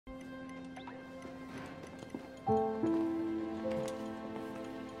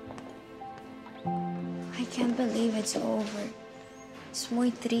can't believe it's over. It's muy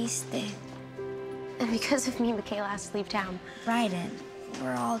triste. And because of me, McKyla has to leave town. Bryden,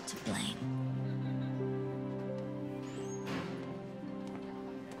 we're all to blame.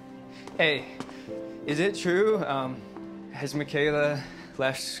 Hey, is it true? Has McKyla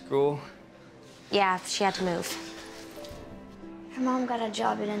left school? Yeah, she had to move. Her mom got a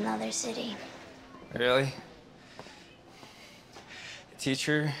job in another city. Really? The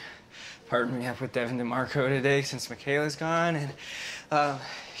teacher partnered me up with Devon DeMarco today since McKyla's gone, and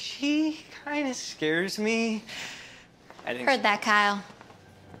she kind of scares me. I think Heard that, Kyle.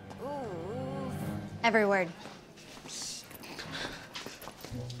 Ooh. Every word.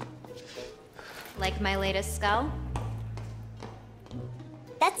 Like my latest skull?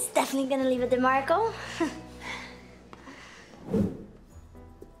 That's definitely gonna leave it to Marco.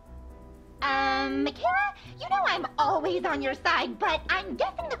 McKyla, you know I'm always on your side, but I'm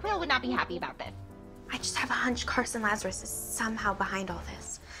guessing the Quill would not be happy about this. I just have a hunch Carson Lazarus is somehow behind all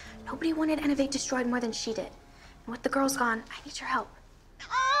this. Nobody wanted Innovate destroyed more than she did. And with the girls gone, I need your help.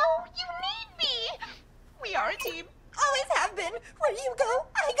 Oh, you need me! We are a team. Always have been. Where you go,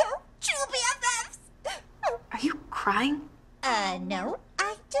 I go. True BFFs. Are you crying? No.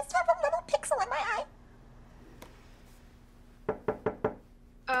 I just have a little pixel in my eye.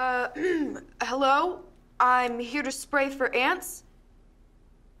 Hello? I'm here to spray for ants.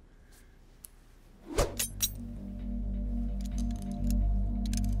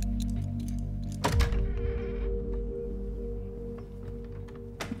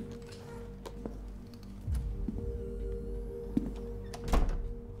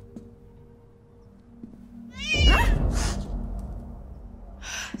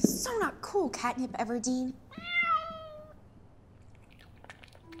 So not cool, catnip Everdeen.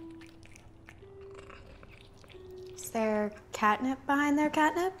 Is there catnip behind their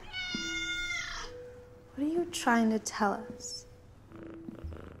catnip? What are you trying to tell us?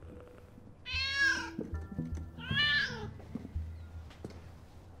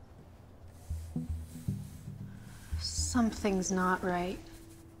 Something's not right.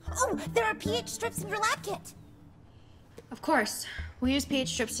 Oh, there are pH strips in your lab kit. Of course. We'll use pH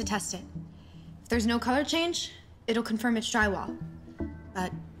strips to test it. If there's no color change, it'll confirm it's drywall.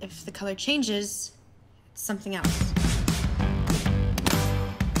 But if the color changes, it's something else.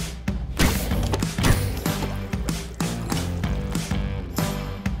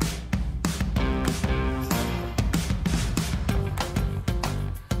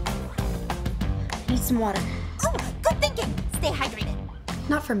 Need some water. Oh, good thinking. Stay hydrated.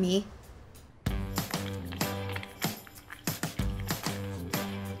 Not for me.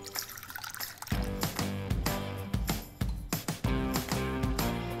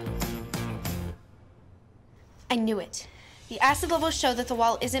 I knew it. The acid levels show that the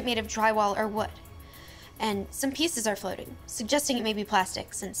wall isn't made of drywall or wood. And some pieces are floating, suggesting it may be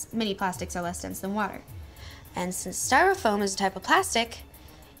plastic, since many plastics are less dense than water. And since styrofoam is a type of plastic,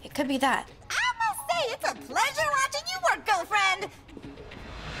 it could be that. I must say, it's a pleasure watching you work, girlfriend.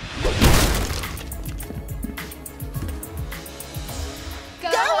 Go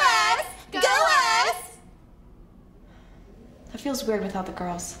us! Go us! That feels weird without the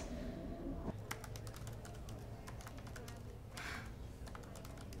girls.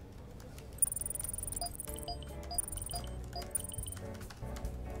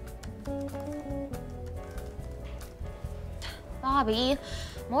 Bobby,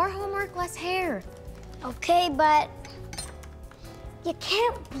 more homework, less hair. Okay, but you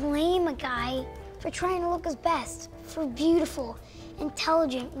can't blame a guy for trying to look his best for a beautiful,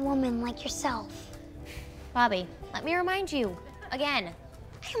 intelligent woman like yourself. Bobby, let me remind you, again,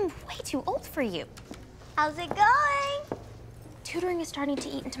 I am way too old for you. How's it going? Tutoring is starting to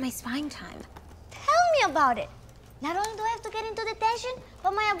eat into my spine time. Tell me about it. Not only do I have to get into detention,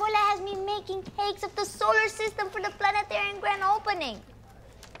 but my abuela has me making cakes of the solar system for the planetarium grand opening.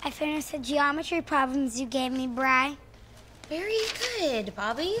 I finished the geometry problems you gave me, Bri. Very good,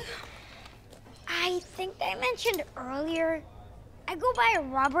 Bobby. I think I mentioned earlier, I go by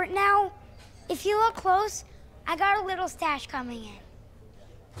Robert now. If you look close, I got a little stash coming in.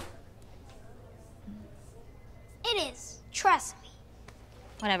 It is, trust me.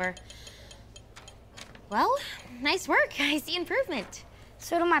 Whatever. Well, nice work. I see improvement.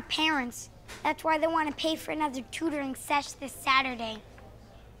 So do my parents. That's why they want to pay for another tutoring sesh this Saturday.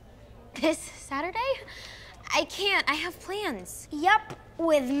 This Saturday? I can't. I have plans. Yup,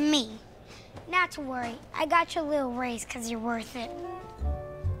 with me. Not to worry. I got you a little raise because you're worth it.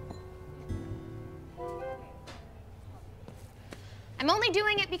 I'm only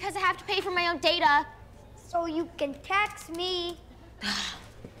doing it because I have to pay for my own data. So you can text me.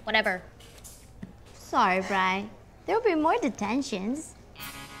 Whatever. Sorry, Bri. There'll be more detentions.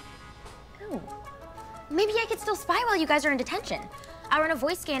 Oh. Maybe I could still spy while you guys are in detention. I'll run a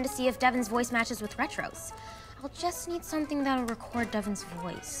voice scan to see if Devon's voice matches with Retro's. I'll just need something that'll record Devon's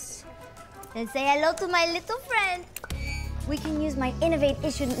voice. Then say hello to my little friend. We can use my Innovate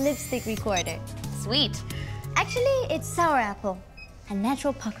issued lipstick recorder. Sweet. Actually, it's sour apple, a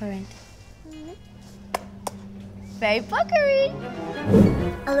natural puckerant. Very puckery.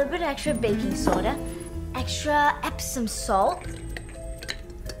 A little bit extra baking soda, extra Epsom salt,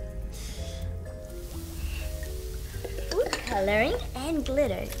 food coloring, and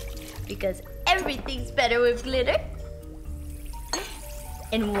glitter. Because everything's better with glitter.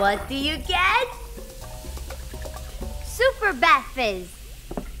 And what do you get? Super bath fizz.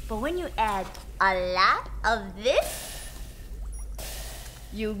 But when you add a lot of this,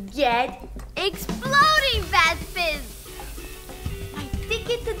 you get exploding bath fizz. My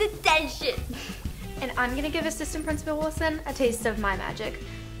ticket to detention. And I'm gonna give Assistant Principal Wilson a taste of my magic.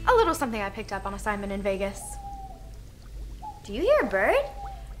 A little something I picked up on assignment in Vegas. Do you hear a bird?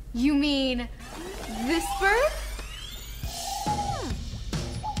 You mean this bird?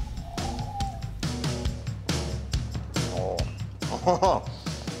 Oh,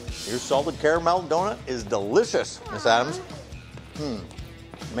 your salted caramel donut is delicious, Miss Adams.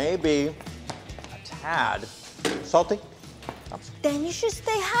 Maybe a tad salty. Then you should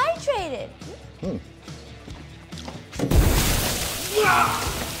stay hydrated.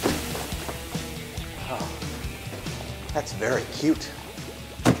 Oh, that's very cute.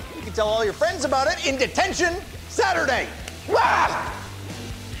 You can tell all your friends about it in detention Saturday. Wah!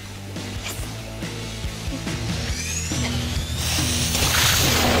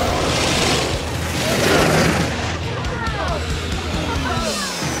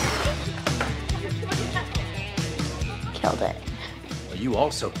 Killed it. Well, you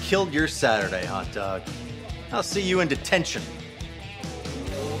also killed your Saturday, hot dog. I'll see you in detention.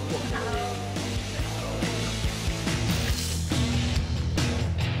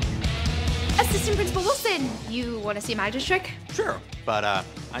 Assistant Principal Wilson, you want to see a magic trick? Sure, but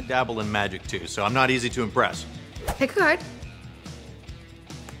I dabble in magic too, so I'm not easy to impress. Pick a card.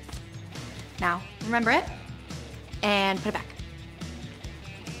 Now, remember it, and put it back.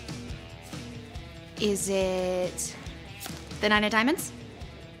 Is it the 9 of diamonds?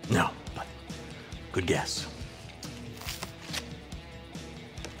 No, but good guess.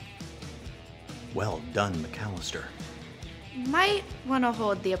 Well done, McAlister. Might want to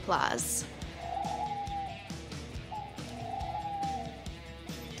hold the applause.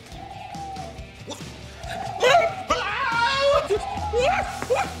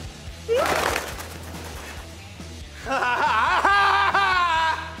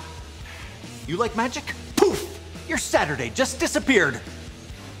 You like magic? Poof! Your Saturday just disappeared.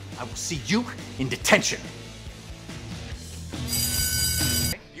 I will see you in detention.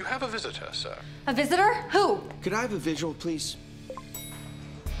 You have a visitor, sir. A visitor? Who? Could I have a visual, please?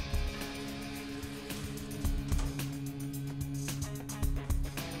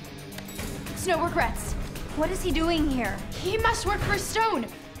 No regrets. What is he doing here? He must work for Stone.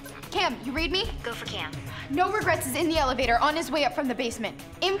 Cam, you read me? Go for Cam. No regrets is in the elevator on his way up from the basement.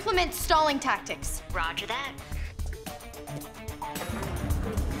 Implement stalling tactics. Roger that.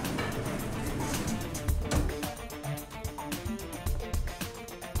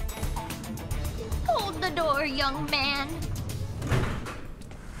 Hold the door, young man.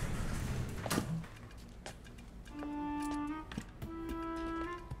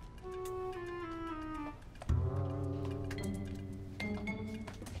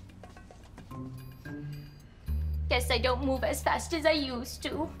 Guess I don't move as fast as I used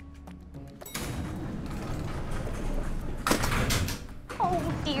to.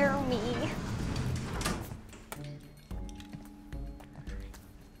 Oh, dear me.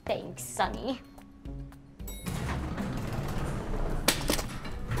 Thanks, Sonny.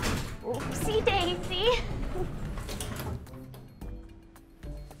 Oopsie daisy.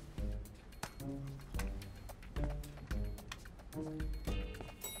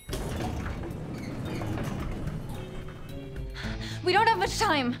 We don't have much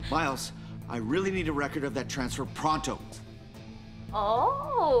time. Miles, I really need a record of that transfer pronto.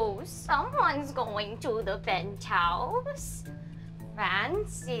 Oh, someone's going to the penthouse.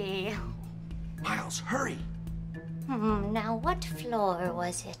 Fancy. Miles, hurry. Now what floor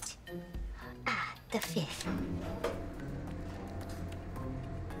was it? Ah, the 5th.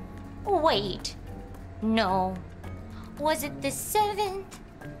 Wait. No. Was it the 7th?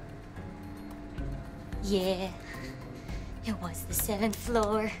 Yeah. It was the 7th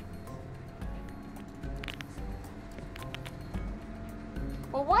floor.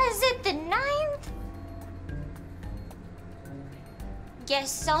 Was it the 9th?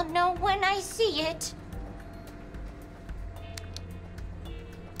 Guess I'll know when I see it.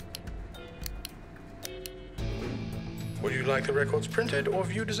 Would you like the records printed or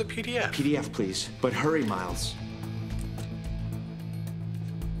viewed as a PDF? PDF, please. But hurry, Miles.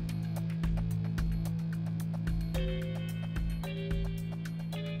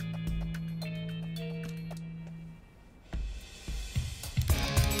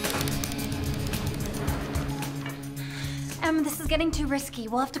 This is getting too risky.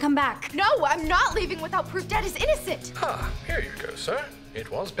 We'll have to come back. No, I'm not leaving without proof Dad is innocent. Ah, here you go, sir.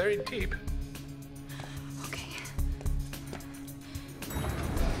 It was buried deep. Okay.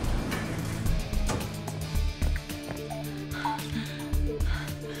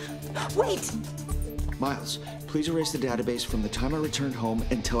 Wait! Miles, please erase the database from the time I returned home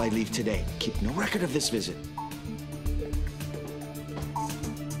until I leave today. Keep no record of this visit.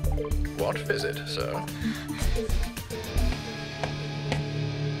 What visit, sir?